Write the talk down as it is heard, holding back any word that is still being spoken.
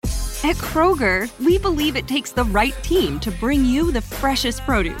At Kroger, we believe it takes the right team to bring you the freshest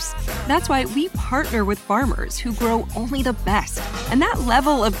produce. That's why we partner with farmers who grow only the best. And that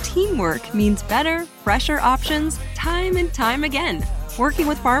level of teamwork means better, fresher options time and time again. Working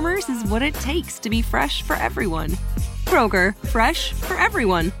with farmers is what it takes to be fresh for everyone. Kroger, fresh for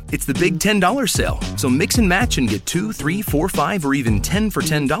everyone. It's the big $10 sale, so mix and match and get 2, 3, 4, 5, or even 10 for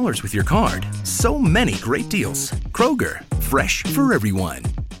 $10 with your card. So many great deals. Kroger, fresh for everyone.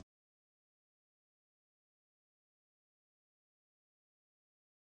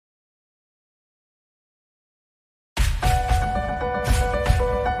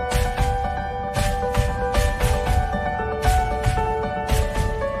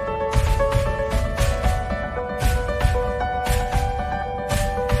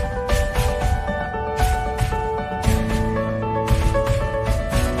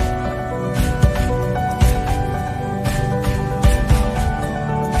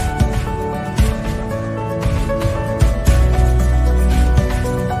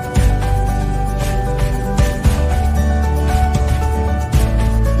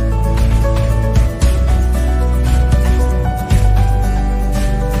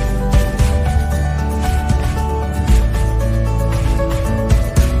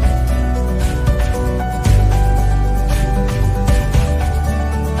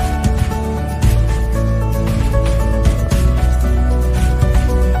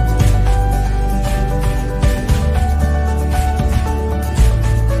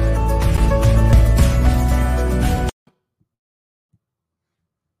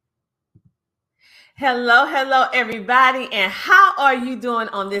 Hello, everybody, and how are you doing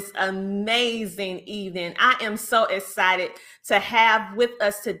on this amazing evening? I am so excited to have with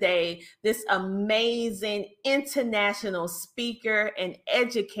us today this amazing international speaker and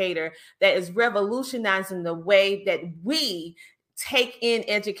educator that is revolutionizing the way that we take in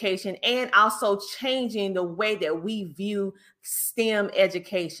education and also changing the way that we view STEM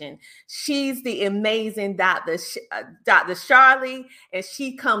education. She's the amazing Dr. Charlie, and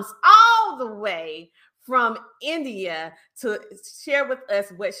she comes all the way from India to share with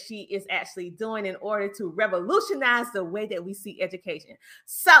us what she is actually doing in order to revolutionize the way that we see education.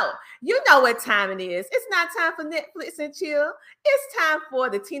 So, you know what time it is. It's not time for Netflix and chill. It's time for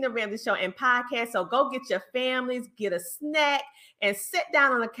the Tina Ramsey Show and podcast. So go get your families, get a snack, and sit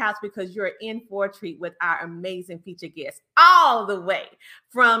down on the couch because you're in for a treat with our amazing featured guest all the way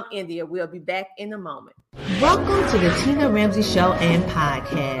from India. We'll be back in a moment. Welcome to the Tina Ramsey Show and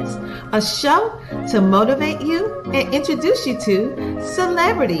podcast, a show to motivate you and introduce you to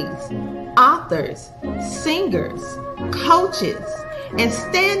celebrities, authors, singers, coaches, and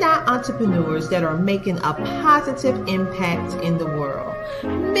standout entrepreneurs that are making a positive impact in the world.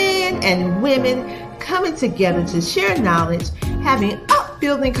 Men and women coming together to share knowledge, having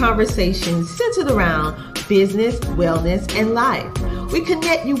upbuilding conversations centered around business, wellness, and life. We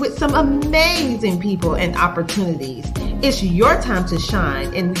connect you with some amazing people and opportunities. It's your time to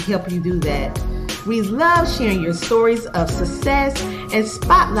shine, and we help you do that. We love sharing your stories of success and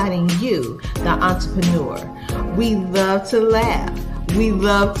spotlighting you, the entrepreneur. We love to laugh. We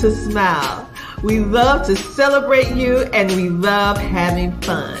love to smile. We love to celebrate you, and we love having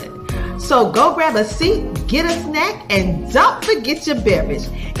fun. So go grab a seat, get a snack, and don't forget your beverage.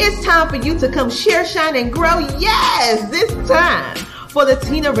 It's time for you to come share, shine, and grow. Yes, this time for the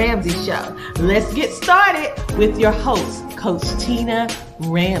Tina Ramsey Show. Let's get started with your host, Coach Tina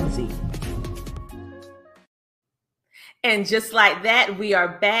Ramsey. And just like that, we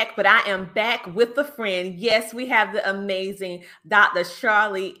are back, but I am back with a friend. Yes, we have the amazing Dr.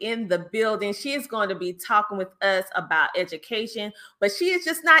 Charlie in the building. She is going to be talking with us about education, but she is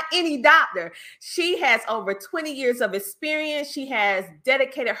just not any doctor. She has over 20 years of experience. She has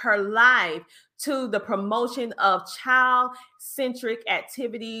dedicated her life to the promotion of child-centric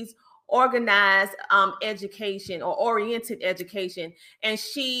activities, organized education or oriented education. And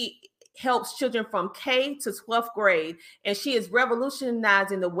she helps children from K to 12th grade, and she is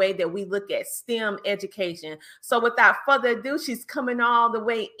revolutionizing the way that we look at STEM education. So without further ado, she's coming all the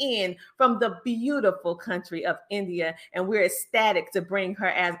way in from the beautiful country of India, and we're ecstatic to bring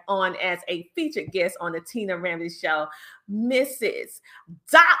her on as a featured guest on the Tina Ramsey Show, Mrs.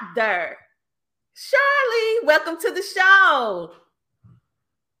 Dr. Charlie. Welcome to the show.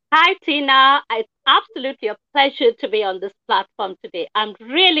 Hi, Tina. It's absolutely a pleasure to be on this platform today. I'm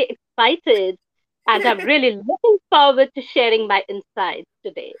really excited and I'm really looking forward to sharing my insights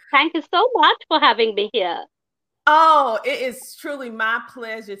today. Thank you so much for having me here. Oh, it is truly my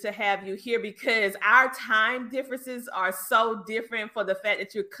pleasure to have you here because our time differences are so different for the fact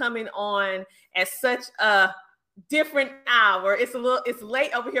that you're coming on at such a different hour. It's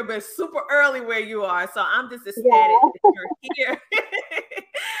late over here, but it's super early where you are. So I'm just ecstatic Yeah. that you're here,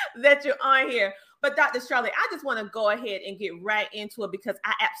 that you're on here. But Dr. Shirley, I just want to go ahead and get right into it because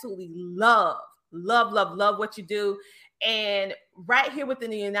I absolutely love what you do. And right here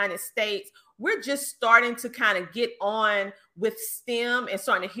within the United States, we're just starting to kind of get on with STEM and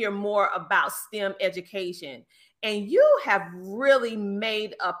starting to hear more about STEM education. And you have really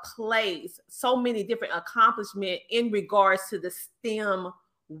made a place, so many different accomplishments in regards to the STEM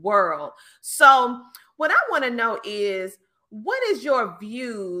world. So what I want to know is, what is your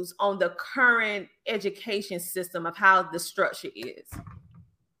views on the current education system of how the structure is?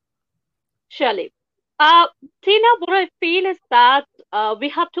 Surely. Tina, what I feel is that we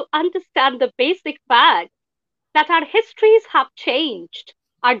have to understand the basic fact that our histories have changed,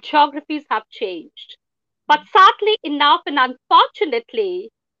 our geographies have changed. But sadly enough and unfortunately,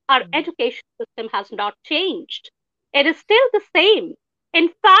 our education system has not changed. It is still the same. In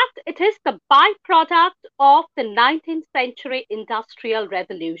fact, it is the byproduct of the 19th century Industrial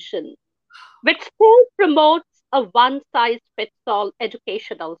Revolution, which still promotes a one-size-fits-all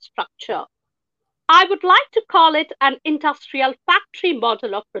educational structure. I would like to call it an industrial factory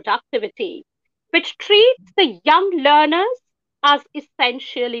model of productivity, which treats the young learners as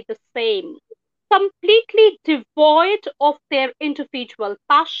essentially the same, completely devoid of their individual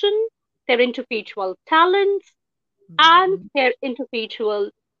passion, their individual talents, and their individual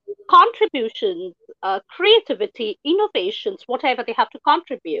contributions, creativity, innovations, whatever they have to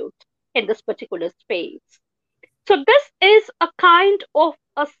contribute in this particular space. So this is a kind of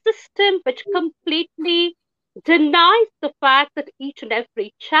a system which completely denies the fact that each and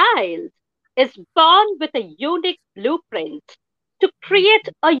every child is born with a unique blueprint to create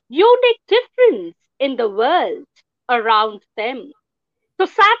a unique difference in the world around them. So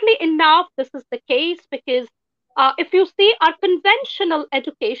sadly enough, this is the case because if you see our conventional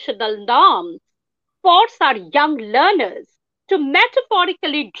educational norms force our young learners to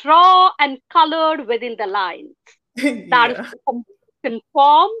metaphorically draw and color within the lines. That is Yeah. to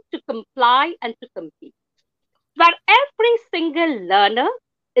conform, to comply, and to compete. Where every single learner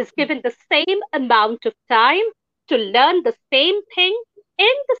is given the same amount of time to learn the same thing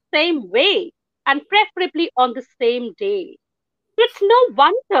in the same way and preferably on the same day. It's no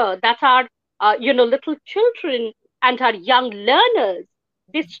wonder that our little children and our young learners,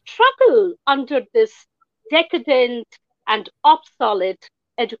 they struggle under this decadent and obsolete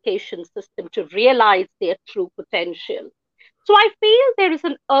education system to realize their true potential. So I feel there is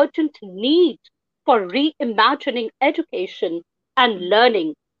an urgent need for reimagining education and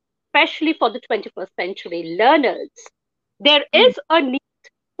learning, especially for the 21st century learners. There is a need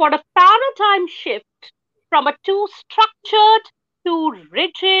for a paradigm shift from a too structured, too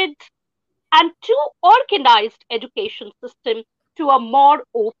rigid, and too organized education system to a more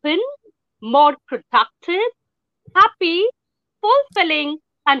open, more productive, happy, fulfilling,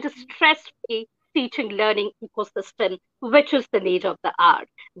 and stress free teaching learning ecosystem, which is the need of the hour.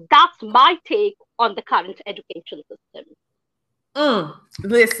 That's my take on the current education system.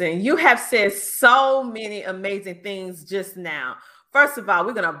 Listen, you have said so many amazing things just now. First of all,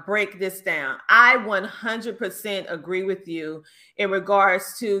 we're going to break this down. I 100% agree with you in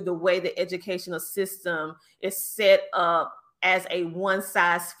regards to the way the educational system is set up as a one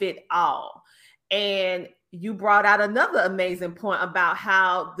size fit all. And you brought out another amazing point about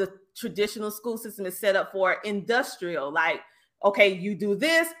how the traditional school system is set up for industrial, like, okay, you do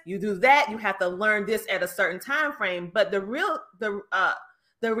this, you do that, you have to learn this at a certain time frame. But the reality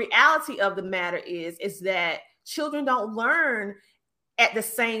of the matter is that children don't learn at the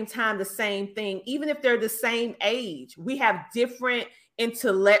same time the same thing, even if they're the same age. We have different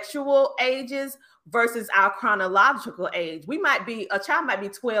intellectual ages versus our chronological age. A child might be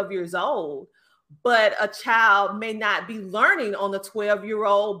 12 years old, but a child may not be learning on the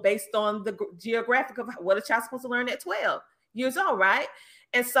 12-year-old based on the geographic of what a child's supposed to learn at 12 years old, right?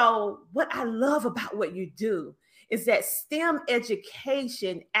 And so what I love about what you do is that STEM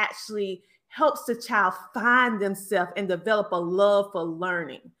education actually helps the child find themselves and develop a love for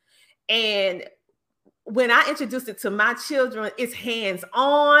learning. And when I introduce it to my children, it's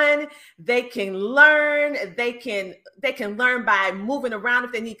hands-on. They can learn. They can learn by moving around.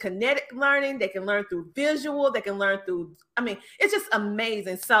 If they need kinetic learning, they can learn through visual. They can learn through, it's just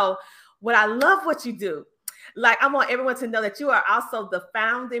amazing. So what I love what you do, like, I want everyone to know that you are also the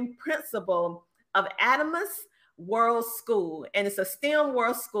founding principal of Adamus World School. And it's a STEM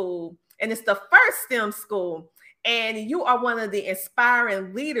world school. And it's the first STEM school. And you are one of the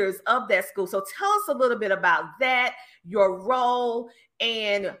inspiring leaders of that school. So tell us a little bit about that, your role,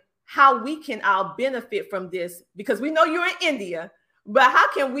 and how we can all benefit from this, because we know you're in India, but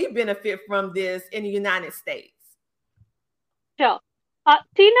how can we benefit from this in the United States? Sure.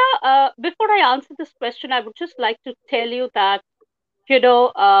 Tina, before I answer this question, I would just like to tell you that, you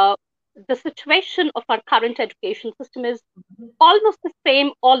know, the situation of our current education system is almost the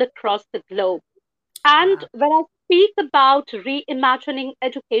same all across the globe. And when I speak about reimagining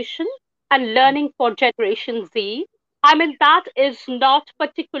education and learning for Generation Z, I mean, that is not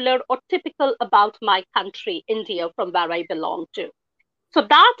particular or typical about my country, India, from where I belong to. So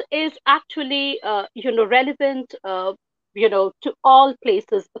that is actually, relevant, to all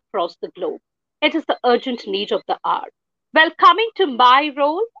places across the globe. It is the urgent need of the hour. Well, coming to my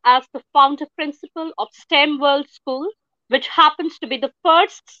role as the founder principal of STEM World School, which happens to be the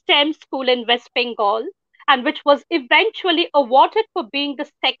first STEM school in West Bengal, and which was eventually awarded for being the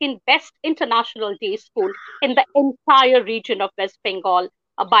second best international day school in the entire region of West Bengal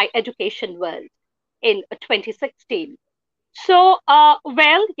by Education World in 2016. So,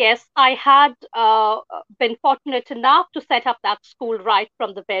 well, yes, I had been fortunate enough to set up that school right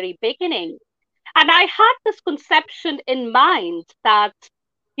from the very beginning. And I had this conception in mind that,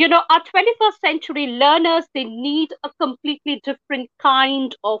 our 21st century learners, they need a completely different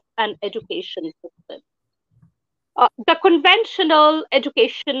kind of an education system. The conventional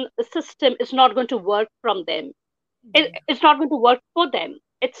education system is not going to work from them. It's not going to work for them.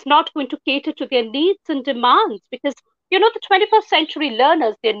 It's not going to cater to their needs and demands because, the 21st century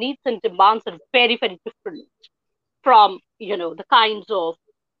learners, their needs and demands are very, very different from, the kinds of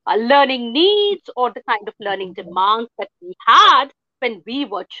learning needs or the kind of learning demands that we had when we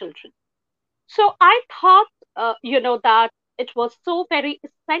were children. So I thought, that it was so very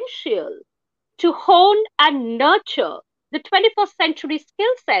essential to hone and nurture the 21st century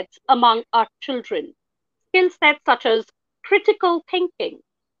skill sets among our children. Skill sets such as critical thinking,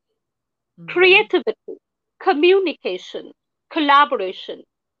 creativity, communication, collaboration,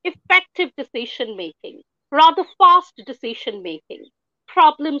 effective decision making, rather fast decision making,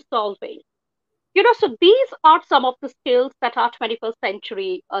 problem solving. So these are some of the skills that our 21st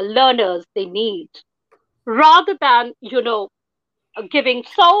century learners they need, rather than giving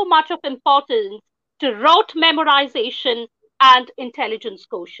so much of importance to rote memorization and intelligence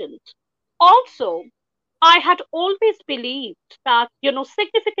quotient. Also, I had always believed that,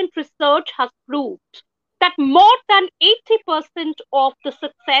 significant research has proved that more than 80% of the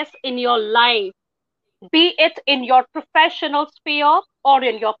success in your life, be it in your professional sphere or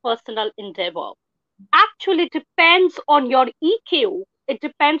in your personal endeavor, actually depends on your EQ. It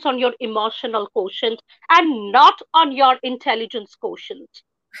depends on your emotional quotient and not on your intelligence quotient.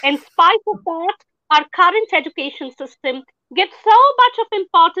 In spite of that, our current education system gives so much of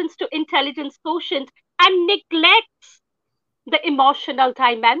importance to intelligence quotient and neglects the emotional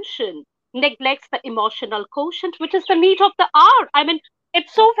dimension, neglects the emotional quotient, which is the need of the hour. I mean,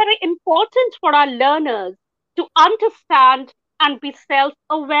 it's so very important for our learners to understand and be self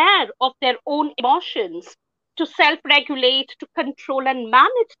aware of their own emotions, to self regulate, to control and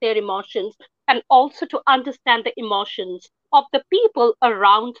manage their emotions, and also to understand the emotions of the people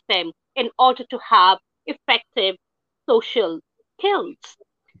around them in order to have effective social skills.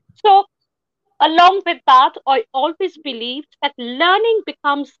 So, along with that, I always believed that learning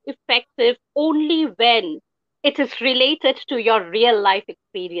becomes effective only when it is related to your real life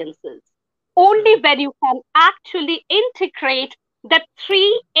experiences. Only when you can actually integrate the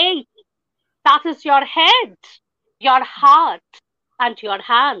three H, that is your head, your heart, and your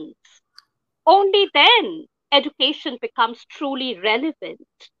hands. Only then education becomes truly relevant.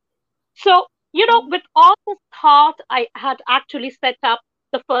 So, with all this thought, I had actually set up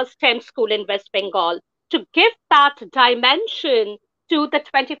the first STEM school in West Bengal to give that dimension to the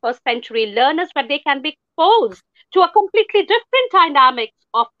 21st century learners where they can be exposed to a completely different dynamics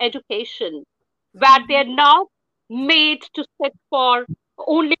of education, where they're not made to sit for,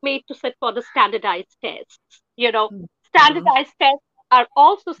 only made to sit for the standardized tests. Standardized tests are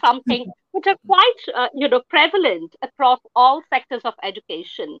also something which are quite, prevalent across all sectors of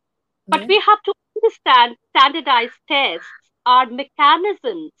education. But we have to understand standardized tests are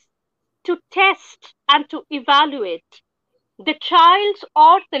mechanisms to test and to evaluate the child's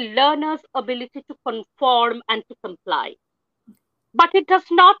or the learner's ability to conform and to comply. But it does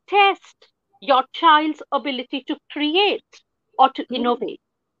not test your child's ability to create or to innovate.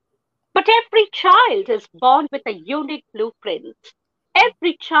 But every child is born with a unique blueprint.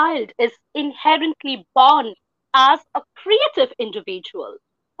 Every child is inherently born as a creative individual,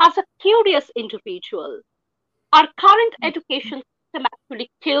 as a curious individual. Our current education system actually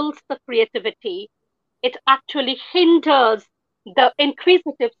kills the creativity. It actually hinders the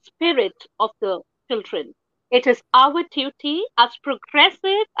inquisitive spirit of the children. It is our duty as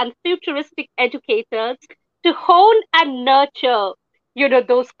progressive and futuristic educators to hone and nurture,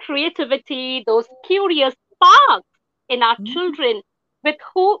 those creativity, those curious sparks in our children with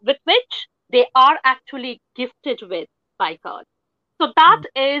which they are actually gifted with by God. So that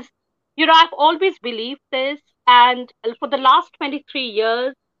is, I've always believed this. And for the last 23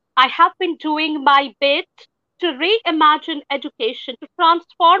 years, I have been doing my bit to reimagine education, to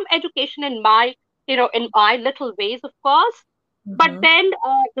transform education in my little ways, of course. But then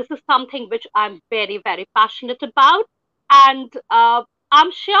this is something which I'm very, very passionate about. And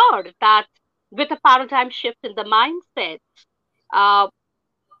I'm sure that with a paradigm shift in the mindset, uh,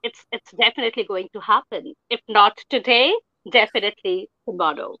 it's definitely going to happen. If not today, definitely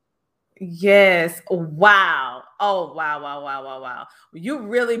tomorrow. Yes. Wow. Oh, wow, wow, wow, wow, wow. You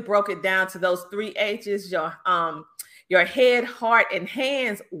really broke it down to those three H's, your head, heart, and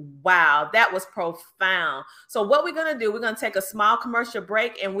hands. Wow, that was profound. So what we're going to do, we're going to take a small commercial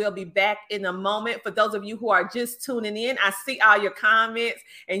break and we'll be back in a moment. For those of you who are just tuning in, I see all your comments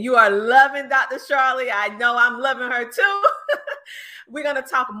and you are loving Dr. Charlie. I know I'm loving her too. We're going to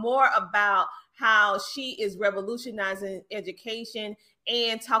talk more about how she is revolutionizing education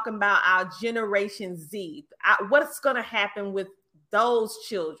and talking about our Generation Z, what's going to happen with those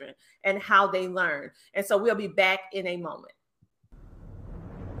children and how they learn. And so we'll be back in a moment.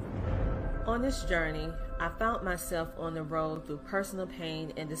 On this journey, I found myself on the road through personal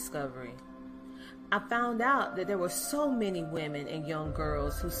pain and discovery. I found out that there were so many women and young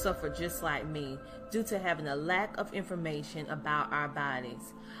girls who suffered just like me due to having a lack of information about our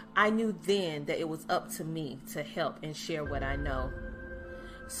bodies. I knew then that it was up to me to help and share what I know.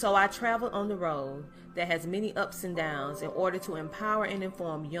 So I traveled on the road that has many ups and downs in order to empower and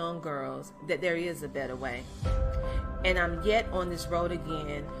inform young girls that there is a better way. And I'm yet on this road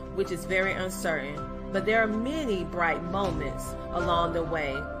again, which is very uncertain, but there are many bright moments along the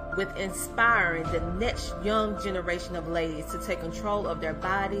way with inspiring the next young generation of ladies to take control of their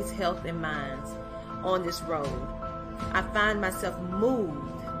bodies, health, and minds on this road. I find myself moved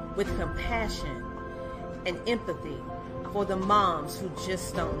with compassion and empathy for the moms who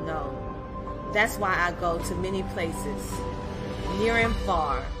just don't know. That's why I go to many places, near and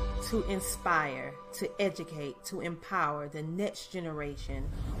far, to inspire, to educate, to empower the next generation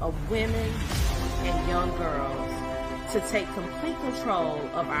of women and young girls to take complete control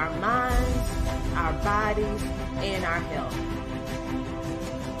of our minds, our bodies, and our health.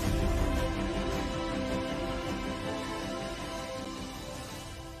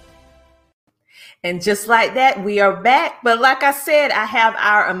 And just like that, we are back. But like I said, I have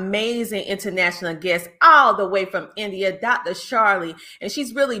our amazing international guest all the way from India, Dr. Charlie. And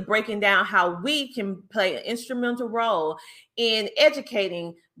she's really breaking down how we can play an instrumental role in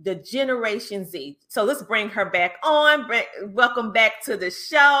educating the Generation Z. So let's bring her back on. Welcome back to the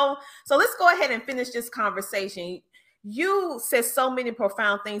show. So let's go ahead and finish this conversation. You said so many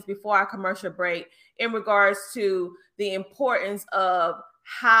profound things before our commercial break in regards to the importance of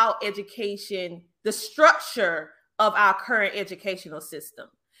how education, the structure of our current educational system,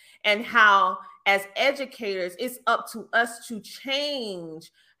 and how as educators, it's up to us to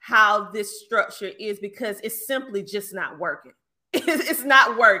change how this structure is because it's simply just not working. It's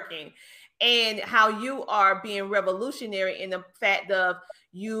not working. And how you are being revolutionary in the fact of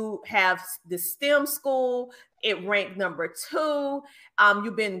you have the STEM school, it ranked number 2.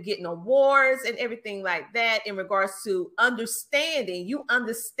 You've been getting awards and everything like that in regards to understanding. You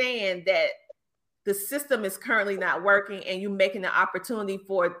understand that the system is currently not working and you're making the opportunity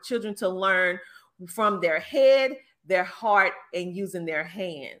for children to learn from their head, their heart, and using their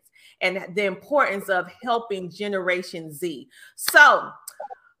hands. And the importance of helping Generation Z. So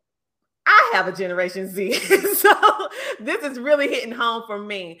I have a Generation Z. So this is really hitting home for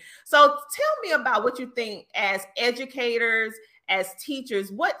me. So tell me about what you think as educators, as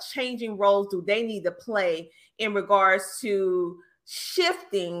teachers, what changing roles do they need to play in regards to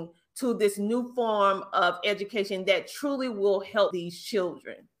shifting to this new form of education that truly will help these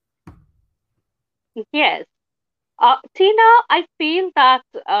children? Yes. Tina, I feel that,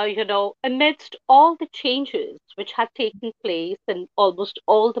 amidst all the changes which have taken place in almost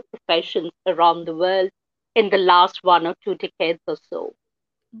all the professions around the world in the last 1 or 2 decades or so,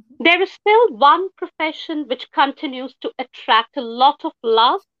 there is still one profession which continues to attract a lot of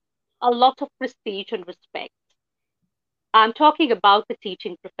love, a lot of prestige and respect. I'm talking about the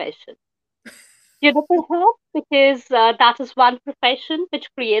teaching profession. Perhaps because that is one profession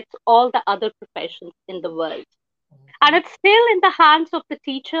which creates all the other professions in the world. And it's still in the hands of the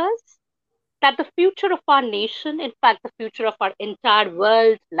teachers that the future of our nation, in fact, the future of our entire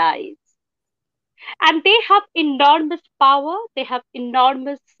world lies. And they have enormous power, they have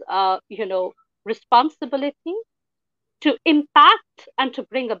enormous, responsibility to impact and to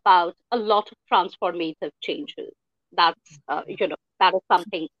bring about a lot of transformative changes. That is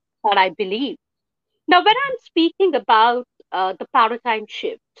something that I believe. Now, when I'm speaking about the paradigm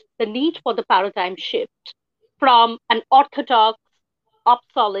shift, the need for the paradigm shift from an orthodox,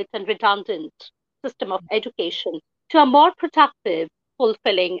 obsolete, and redundant system of education to a more productive,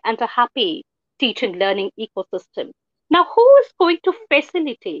 fulfilling, and a happy teaching learning ecosystem. Now, who is going to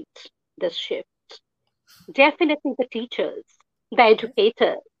facilitate this shift? Definitely the teachers, the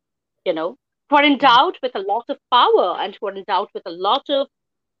educators, who are endowed with a lot of power and who are endowed with a lot of,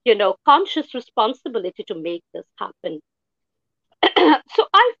 conscious responsibility to make this happen. So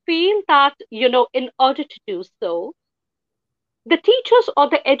I feel that, in order to do so, the teachers or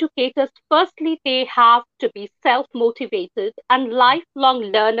the educators, firstly, they have to be self-motivated and lifelong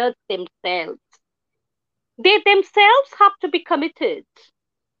learners themselves. They themselves have to be committed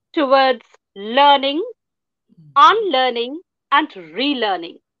towards learning, unlearning, and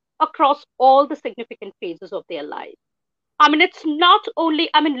relearning across all the significant phases of their life. It's not only,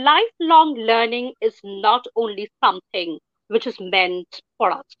 lifelong learning is not only something which is meant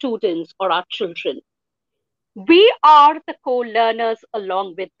for our students or our children. We are the co-learners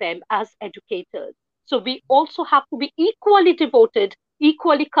along with them as educators. So we also have to be equally devoted,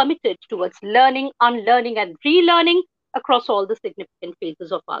 equally committed towards learning, unlearning, and relearning across all the significant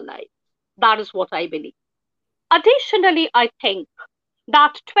phases of our life. That is what I believe. Additionally, I think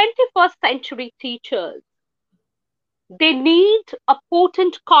that 21st century teachers, they need a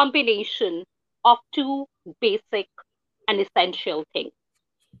potent combination of two basic and essential things.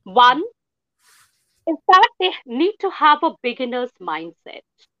 One is that they need to have a beginner's mindset.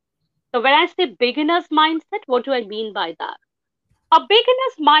 So when I say beginner's mindset, what do I mean by that? A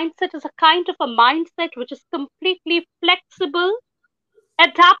beginner's mindset is a kind of a mindset which is completely flexible,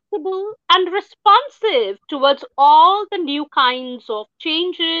 adaptable, and responsive towards all the new kinds of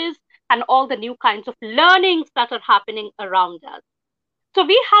changes and all the new kinds of learnings that are happening around us. So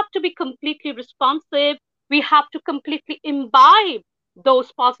we have to be completely responsive. We have to completely imbibe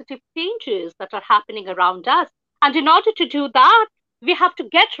those positive changes that are happening around us. And in order to do that, we have to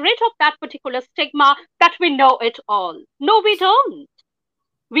get rid of that particular stigma that we know it all. No, we don't.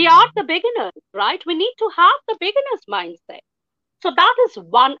 We are the beginners, right? We need to have the beginner's mindset. So that is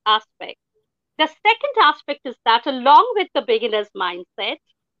one aspect. The second aspect is that along with the beginner's mindset,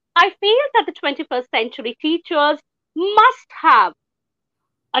 I feel that the 21st century teachers must have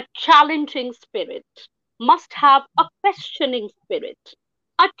a challenging spirit, must have a questioning spirit,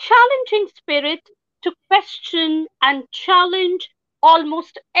 a challenging spirit to question and challenge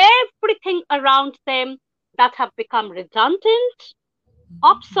almost everything around them that have become redundant,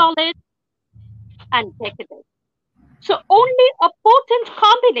 obsolete, and decadent. So only a potent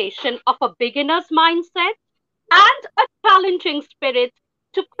combination of a beginner's mindset and a challenging spirit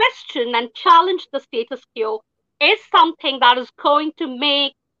to question and challenge the status quo is something that is going to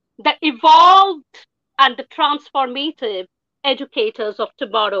make the evolved and the transformative educators of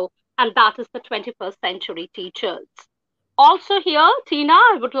tomorrow, and that is the 21st century teachers. Also here, Tina,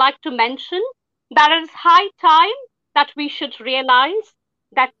 I would like to mention that it is high time that we should realize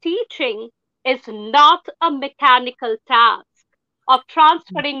that teaching is not a mechanical task of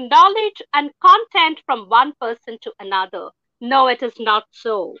transferring knowledge and content from one person to another. No, it is not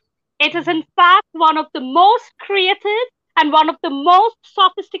so. It is, in fact, one of the most creative and one of the most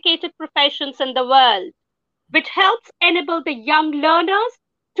sophisticated professions in the world, which helps enable the young learners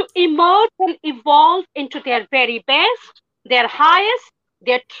to emerge and evolve into their very best, their highest,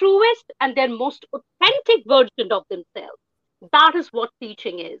 their truest, and their most authentic version of themselves. That is what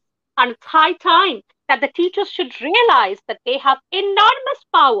teaching is. And it's high time that the teachers should realize that they have enormous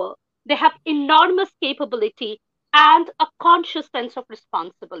power, they have enormous capability, and a conscious sense of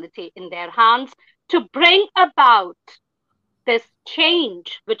responsibility in their hands to bring about this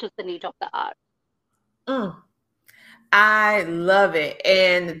change, which is the need of the hour. I love it.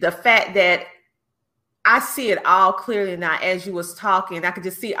 And the fact that I see it all clearly now as you was talking, I could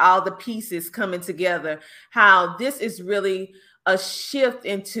just see all the pieces coming together, how this is really a shift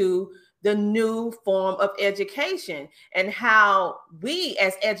into the new form of education and how we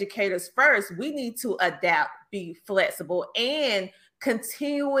as educators first, we need to adapt, be flexible, and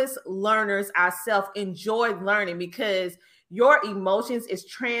continuous learners ourselves, enjoy learning, because your emotions is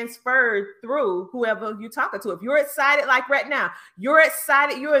transferred through whoever you're talking to. If you're excited, like right now, you're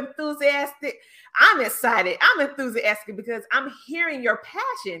excited, you're enthusiastic. I'm excited, I'm enthusiastic because I'm hearing your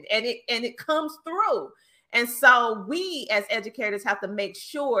passion and it comes through. And so we as educators have to make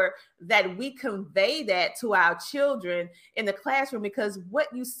sure that we convey that to our children in the classroom, because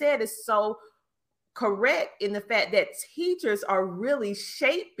what you said is so correct in the fact that teachers are really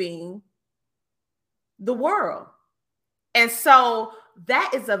shaping the world. And so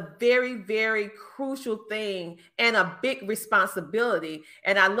that is a very, very crucial thing and a big responsibility.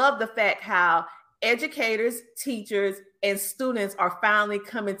 And I love the fact how educators, teachers, and students are finally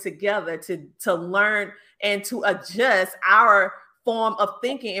coming together to learn and to adjust our form of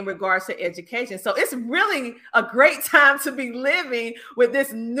thinking in regards to education. So it's really a great time to be living with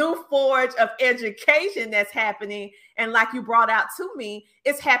this new forge of education that's happening. And like you brought out to me,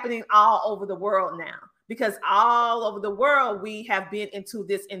 it's happening all over the world now, because all over the world, we have been into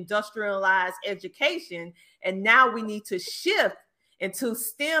this industrialized education. And now we need to shift into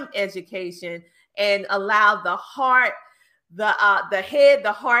STEM education and allow the heart, the head,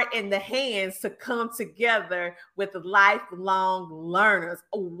 the heart, and the hands to come together with lifelong learners.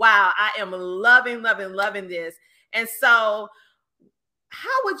 Oh, wow, I am loving this. And so how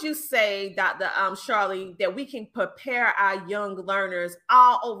would you say, Dr. Charlie, that we can prepare our young learners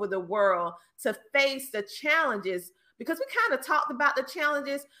all over the world to face the challenges? Because we kind of talked about the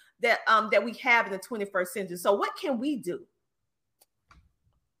challenges that we have in the 21st century. So what can we do?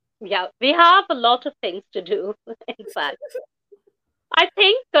 Yeah, we have a lot of things to do, in fact. I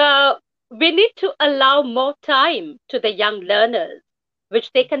think we need to allow more time to the young learners,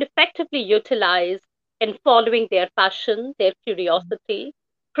 which they can effectively utilize in following their passion, their curiosity,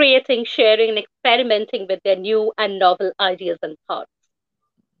 creating, sharing, and experimenting with their new and novel ideas and thoughts.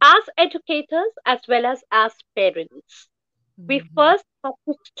 As educators, as well as parents, we first have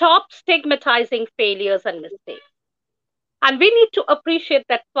to stop stigmatizing failures and mistakes. And we need to appreciate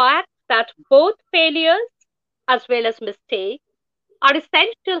that fact that both failures as well as mistakes are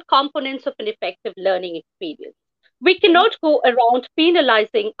essential components of an effective learning experience. We cannot go around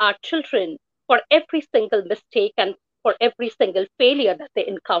penalizing our children for every single mistake and for every single failure that they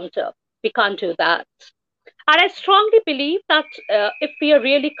encounter. We can't do that. And I strongly believe that if we are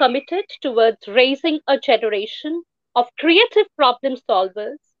really committed towards raising a generation of creative problem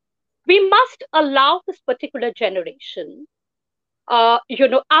solvers, we must allow this particular generation,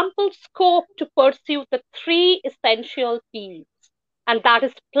 ample scope to pursue the three essential P's, and that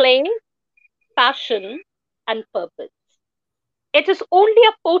is play, passion, and purpose. It is only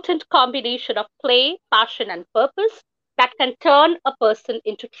a potent combination of play, passion, and purpose that can turn a person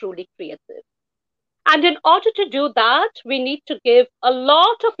into truly creative. And in order to do that, we need to give a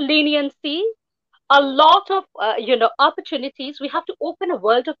lot of leniency, a lot of opportunities. We have to open a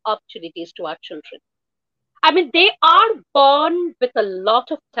world of opportunities to our children. I mean, they are born with a lot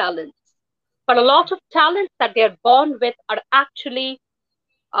of talents, but a lot of talents that they're born with are actually,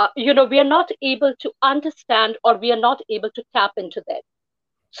 we are not able to understand, or we are not able to tap into them.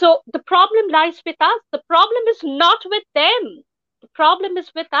 So the problem lies with us. The problem is not with them. The problem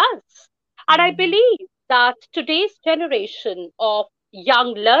is with us. And I believe that today's generation of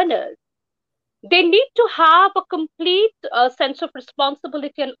young learners, they need to have a complete sense of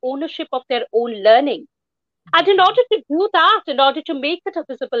responsibility and ownership of their own learning. And in order to do that, in order to make it a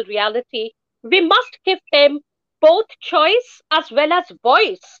visible reality, we must give them both choice as well as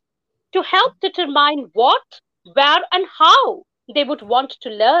voice to help determine what, where, and how they would want to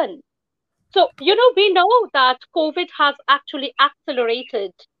learn. So, we know that COVID has actually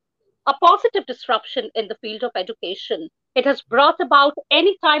accelerated a positive disruption in the field of education. It has brought about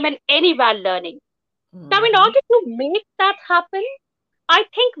anytime and anywhere learning. Now, in order to make that happen, I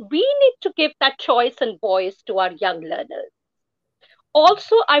think we need to give that choice and voice to our young learners.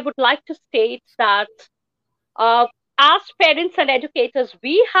 Also, I would like to state that as parents and educators,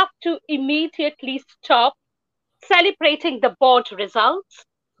 we have to immediately stop celebrating the board results,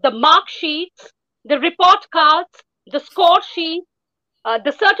 the mark sheets, the report cards, the score sheets,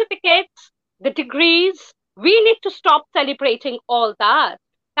 the certificates, the degrees. We need to stop celebrating all that.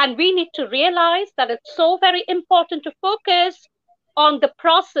 And we need to realize that it's so very important to focus on the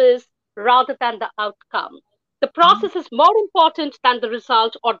process rather than the outcome. The process is more important than the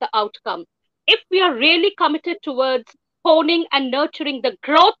result or the outcome. If we are really committed towards honing and nurturing the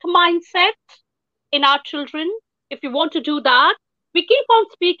growth mindset in our children, if we want to do that, we keep on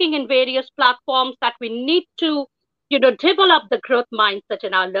speaking in various platforms that we need to, develop the growth mindset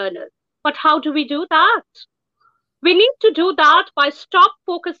in our learners. But how do we do that? We need to do that by stop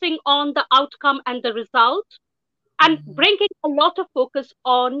focusing on the outcome and the result, and bringing a lot of focus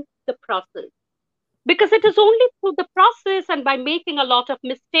on the process. Because it is only through the process and by making a lot of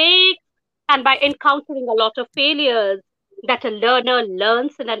mistakes and by encountering a lot of failures that a learner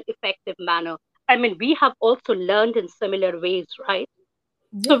learns in an effective manner. I mean, we have also learned in similar ways, right?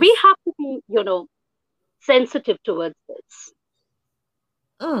 So we have to be, sensitive towards this.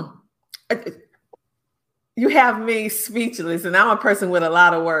 You have me speechless, and I'm a person with a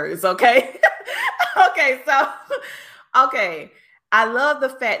lot of words, okay? Okay. I love the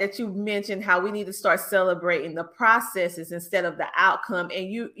fact that you mentioned how we need to start celebrating the processes instead of the outcome.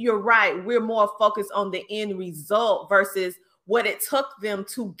 And you're right. We're more focused on the end result versus what it took them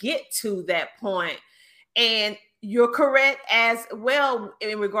to get to that point. And you're correct as well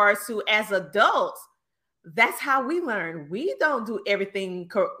in regards to as adults. That's how we learn. We don't do everything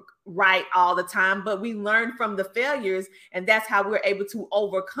right all the time, but we learn from the failures, and that's how we're able to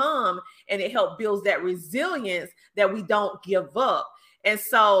overcome, and it helps build that resilience that we don't give up. And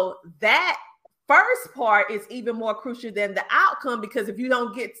so that first part is even more crucial than the outcome, because if you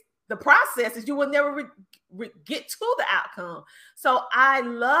don't get the processes, you will never get to the outcome. So I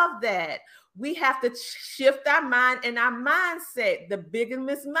love that. We have to shift our mind and our mindset, the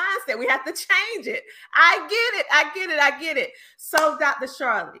biggest mindset. We have to change it. I get it. So Dr.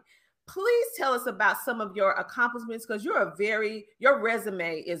 Charlotte, please tell us about some of your accomplishments, because your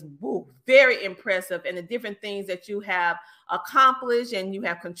resume is very impressive, and the different things that you have accomplished and you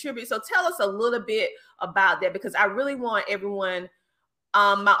have contributed. So tell us a little bit about that, because I really want everyone,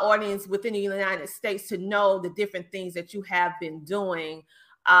 my audience within the United States, to know the different things that you have been doing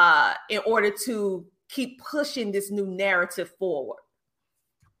in order to keep pushing this new narrative forward.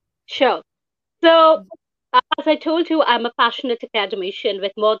 Sure. So, as I told you, I'm a passionate academician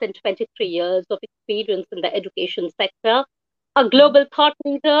with more than 23 years of experience in the education sector, a global thought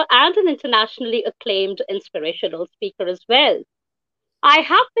leader, and an internationally acclaimed inspirational speaker as well. I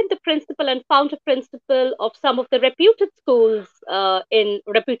have been the principal and founder principal of some of the reputed schools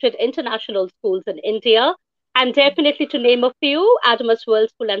reputed international schools in India. And definitely, to name a few, Adamas World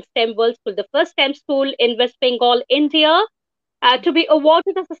School and STEM World School, the first STEM school in West Bengal, India, to be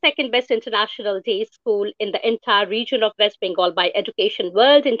awarded as the second best international day school in the entire region of West Bengal by Education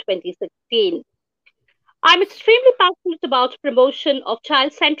World in 2016. I'm extremely passionate about promotion of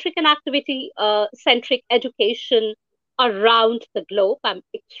child-centric and activity-centric education around the globe. I'm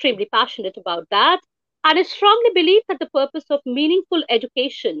extremely passionate about that. And I strongly believe that the purpose of meaningful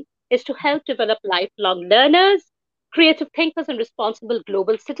education is to help develop lifelong learners, creative thinkers, and responsible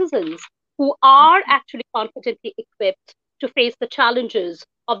global citizens who are actually confidently equipped to face the challenges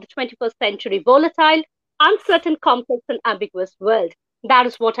of the 21st century volatile, uncertain, complex, and ambiguous world. That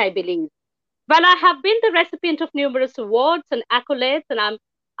is what I believe. Well, I have been the recipient of numerous awards and accolades, and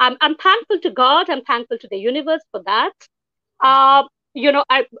I'm thankful to God. I'm thankful to the universe for that.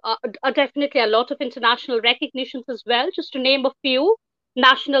 Definitely a lot of international recognitions as well. Just to name a few: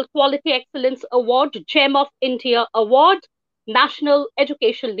 National Quality Excellence Award, Gem of India Award, National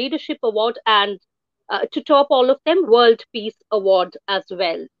Education Leadership Award, and to top all of them, World Peace Award as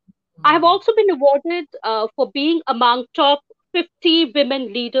well. I have also been awarded for being among top 50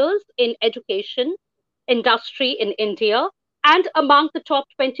 women leaders in education industry in India, and among the top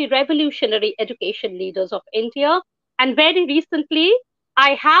 20 revolutionary education leaders of India. And very recently,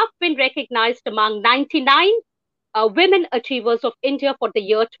 I have been recognized among 99 women achievers of India for the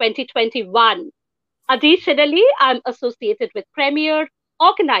year 2021. Additionally, I'm associated with premier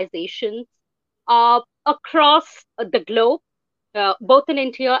organizations across the globe, both in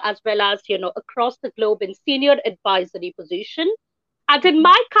India as well as, across the globe in senior advisory position. And in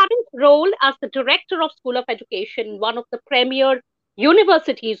my current role as the Director of School of Education in one of the premier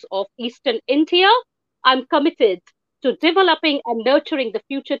universities of Eastern India, I'm committed to developing and nurturing the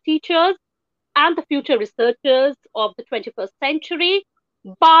future teachers and the future researchers of the 21st century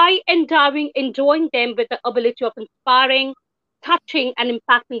by enduing them with the ability of inspiring, touching, and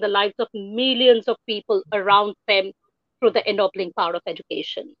impacting the lives of millions of people around them through the ennobling power of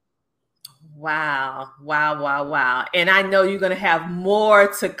education. Wow. And I know you're going to have more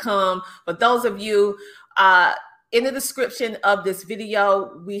to come. But those of you in the description of this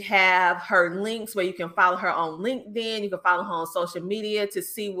video, we have her links where you can follow her on LinkedIn. You can follow her on social media to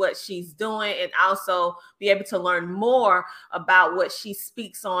see what she's doing, and also be able to learn more about what she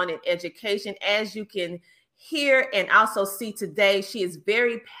speaks on in education. As you can hear and also see today. She is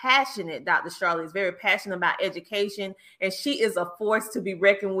very passionate. Dr. Charlotte is very passionate about education, and she is a force to be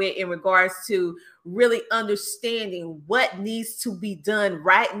reckoned with in regards to really understanding what needs to be done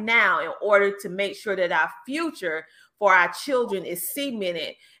right now in order to make sure that our future for our children is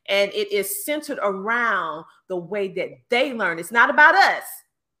cemented, and it is centered around the way that they learn. It's not about us.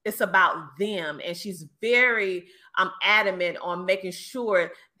 It's about them. And she's very adamant on making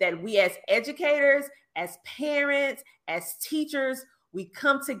sure that we as educators, as parents, as teachers, we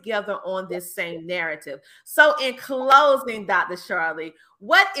come together on this same narrative. So in closing, Dr. Charlie,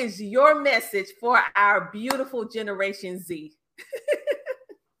 what is your message for our beautiful Generation Z?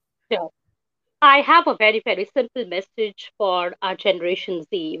 Sure. I have a very, very simple message for our Generation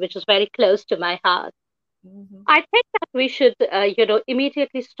Z, which is very close to my heart. Mm-hmm. I think that we should,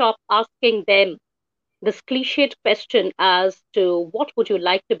 immediately stop asking them this cliched question as to what would you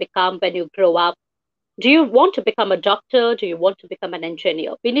like to become when you grow up? Do you want to become a doctor? Do you want to become an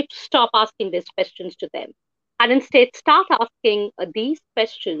engineer? We need to stop asking these questions to them and instead start asking these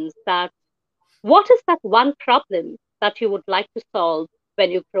questions that what is that one problem that you would like to solve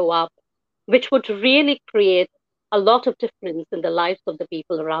when you grow up, which would really create a lot of difference in the lives of the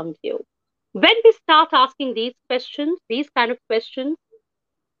people around you. When we start asking these questions, these kind of questions,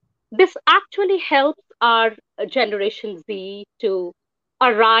 this actually helps our Generation Z to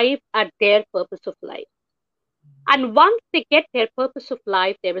arrive at their purpose of life. And once they get their purpose of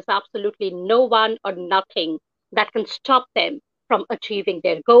life, there is absolutely no one or nothing that can stop them from achieving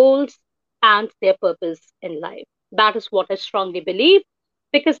their goals and their purpose in life. That is what I strongly believe,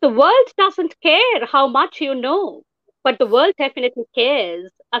 because the world doesn't care how much you know, but the world definitely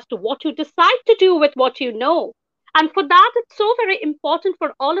cares as to what you decide to do with what you know. And for that, it's so very important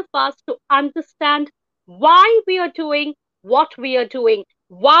for all of us to understand why we are doing what we are doing.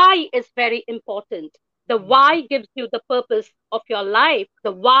 Why is very important. The why gives you the purpose of your life.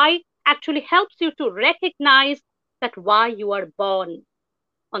 The why actually helps you to recognize that why you are born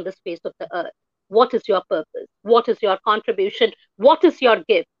on the face of the earth. What is your purpose? What is your contribution? What is your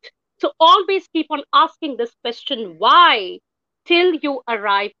gift? So always keep on asking this question, why, till you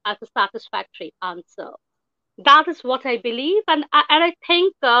arrive at a satisfactory answer. That is what I believe. And I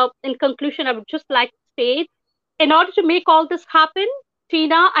think, in conclusion, I would just like to state, in order to make all this happen,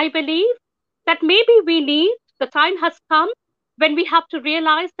 Tina, I believe that maybe the time has come when we have to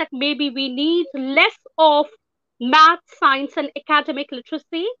realize that maybe we need less of math, science, and academic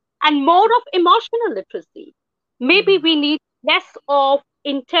literacy and more of emotional literacy. Maybe we need less of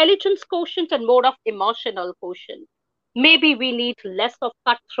intelligence quotient and more of emotional quotient. Maybe we need less of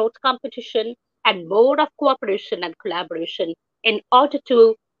cutthroat competition and more of cooperation and collaboration in order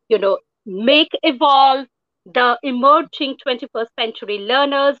to, make evolve the emerging 21st century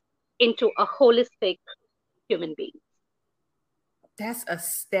learners into a holistic human being. That's a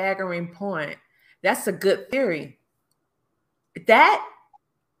staggering point. That's a good theory. That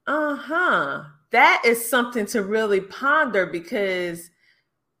is something to really ponder, because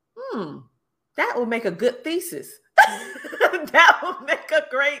that will make a good thesis. That will make a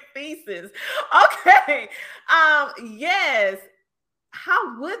great thesis. Okay. Yes.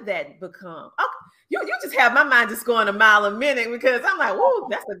 How would that become? Oh, you just have my mind just going a mile a minute, because I'm like, whoa,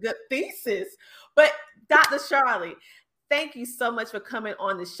 that's a good thesis. But Dr. Charlie, thank you so much for coming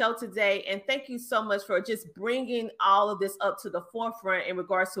on the show today. And thank you so much for just bringing all of this up to the forefront in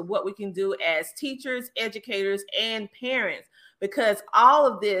regards to what we can do as teachers, educators, and parents. Because all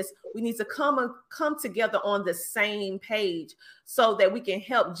of this, we need to come together on the same page so that we can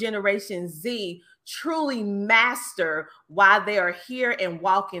help Generation Z truly master why they are here and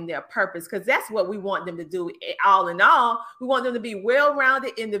walk in their purpose. Because that's what we want them to do. All in all, we want them to be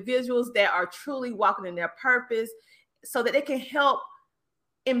well-rounded individuals that are truly walking in their purpose, so that they can help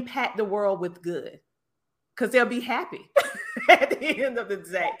impact the world with good, because they'll be happy at the end of the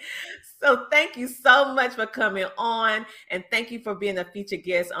day. So thank you so much for coming on, and thank you for being a featured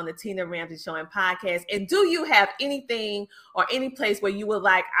guest on the Tina Ramsey Show and Podcast. And do you have anything or any place where you would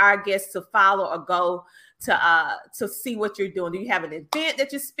like our guests to follow or go to see what you're doing? Do you have an event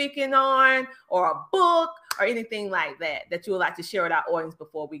that you're speaking on, or a book, or anything like that you would like to share with our audience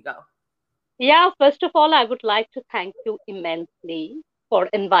before we go? Yeah, first of all, I would like to thank you immensely for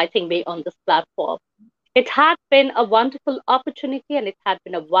inviting me on this platform. It had been a wonderful opportunity, and it had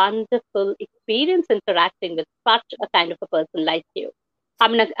been a wonderful experience interacting with such a kind of a person like you.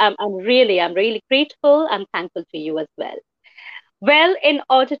 I'm really grateful and thankful to you as well. Well, in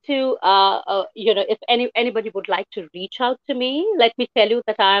order to, if anybody would like to reach out to me, let me tell you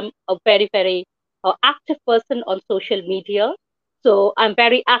that I'm a very, very active person on social media. So I'm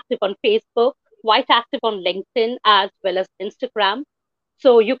very active on Facebook, quite active on LinkedIn as well as Instagram.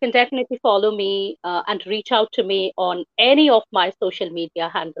 So you can definitely follow me and reach out to me on any of my social media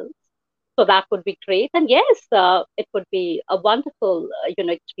handles. So that would be great. And yes, it would be a wonderful,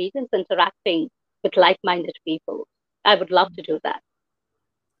 experience interacting with like-minded people. I would love to do that.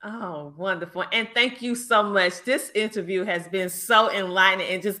 Oh, wonderful. And thank you so much. This interview has been so enlightening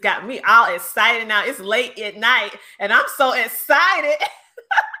and just got me all excited. Now it's late at night and I'm so excited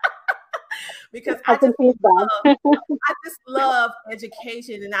because I just love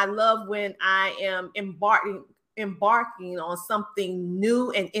education, and I love when I am embarking on something new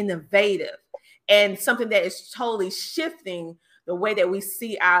and innovative and something that is totally shifting the way that we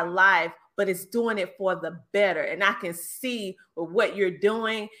see our life, but it's doing it for the better. And I can see what you're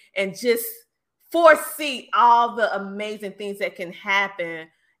doing and just foresee all the amazing things that can happen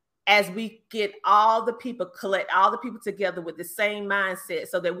as we get collect all the people together with the same mindset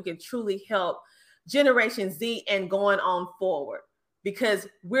so that we can truly help Generation Z and going on forward, because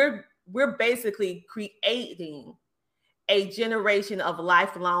we're basically creating a generation of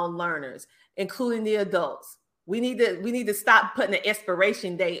lifelong learners, including the adults. We need to stop putting an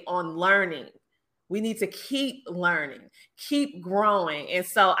expiration date on learning. We need to keep learning, keep growing. And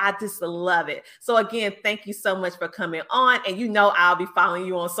so I just love it. So again, thank you so much for coming on. And I'll be following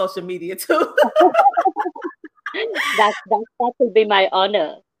you on social media too. that will be my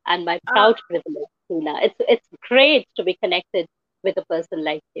honor and my proud privilege, Tina. It's great to be connected with a person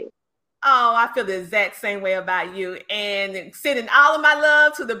like you. Oh, I feel the exact same way about you. And sending all of my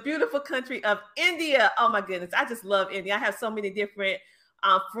love to the beautiful country of India. Oh my goodness, I just love India. I have so many different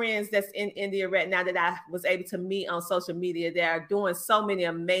friends that's in India right now that I was able to meet on social media. They are doing so many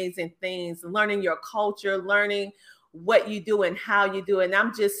amazing things, learning your culture, learning what you do and how you do it. And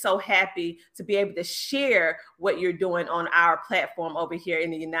I'm just so happy to be able to share what you're doing on our platform over here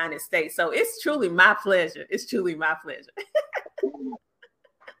in the United States. So it's truly my pleasure. It's truly my pleasure.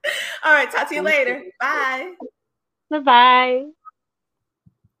 All right. Talk to you later. Bye. Bye-bye.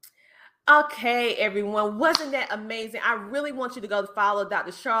 Okay, everyone. Wasn't that amazing? I really want you to go follow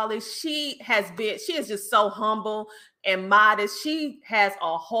Dr. Charlie. She is just so humble and modest. She has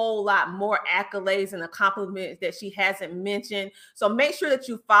a whole lot more accolades and accomplishments that she hasn't mentioned. So make sure that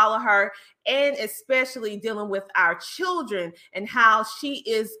you follow her, and especially dealing with our children and how she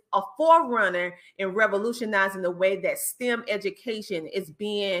is a forerunner in revolutionizing the way that STEM education is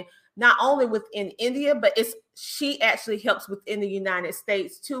being not only within India, but she actually helps within the United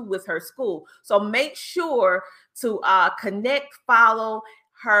States too with her school. So make sure to connect, follow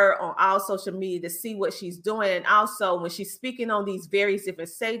her on all social media to see what she's doing. And also when she's speaking on these various different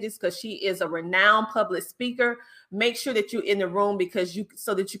stages, because she is a renowned public speaker, make sure that you're in the room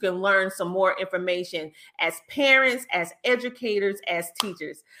so that you can learn some more information as parents, as educators, as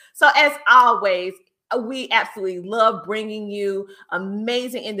teachers. So as always, we absolutely love bringing you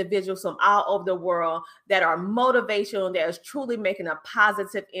amazing individuals from all over the world that are motivational, that is truly making a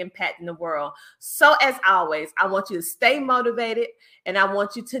positive impact in the world. So as always, I want you to stay motivated, and I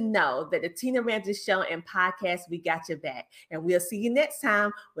want you to know that the Tina Ramsey Show and Podcast, we got your back. And we'll see you next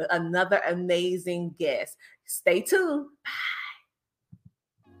time with another amazing guest. Stay tuned. Bye.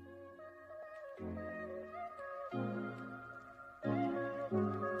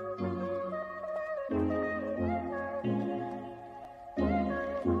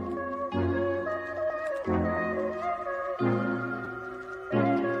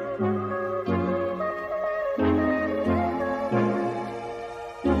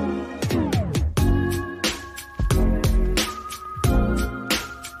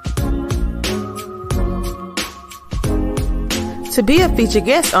 To be a featured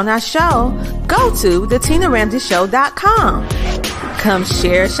guest on our show, go to theTinaRamseyShow.com. Come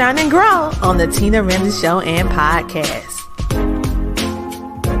share, shine, and grow on the Tina Ramsey Show and Podcast.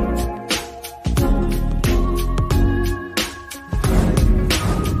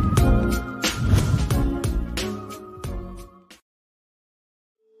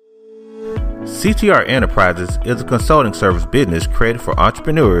 CTR Enterprises is a consulting service business created for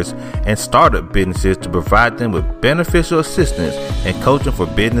entrepreneurs and startup businesses to provide them with beneficial assistance and coaching for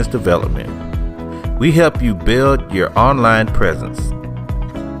business development. We help you build your online presence.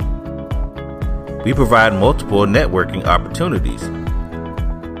 We provide multiple networking opportunities.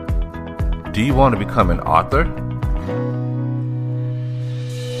 Do you want to become an author?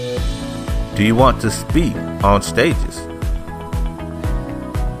 Do you want to speak on stages?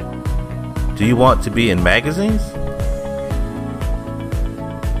 Do you want to be in magazines?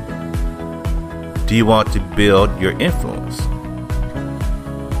 Do you want to build your influence?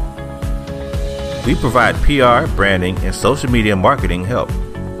 We provide PR, branding, and social media marketing help.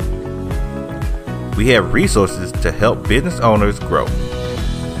 We have resources to help business owners grow.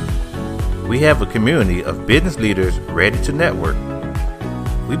 We have a community of business leaders ready to network.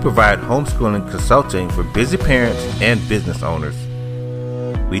 We provide homeschooling consulting for busy parents and business owners.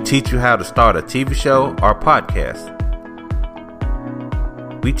 We teach you how to start a TV show or podcast.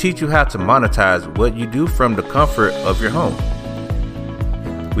 We teach you how to monetize what you do from the comfort of your home.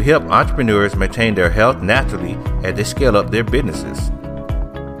 We help entrepreneurs maintain their health naturally as they scale up their businesses.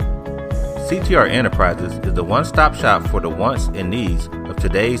 CTR Enterprises is the one-stop shop for the wants and needs of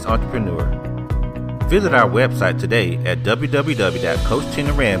today's entrepreneur. Visit our website today at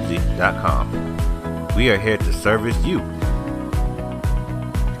www.coachtinaramsey.com. We are here to service you.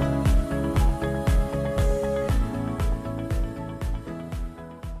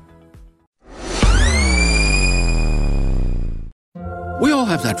 We all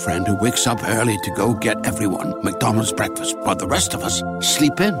have that friend who wakes up early to go get everyone McDonald's breakfast, while the rest of us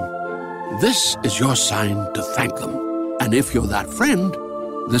sleep in. This is your sign to thank them. And if you're that friend,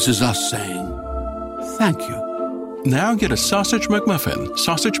 this is us saying thank you. Now get a sausage McMuffin,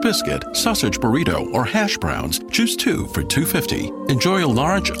 sausage biscuit, sausage burrito, or hash browns. Choose 2 for $2.50. Enjoy a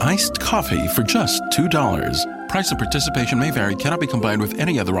large iced coffee for just $2. Price and participation may vary. Cannot be combined with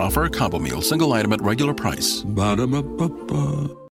any other offer or combo meal. Single item at regular price. Ba-da-ba-ba-ba.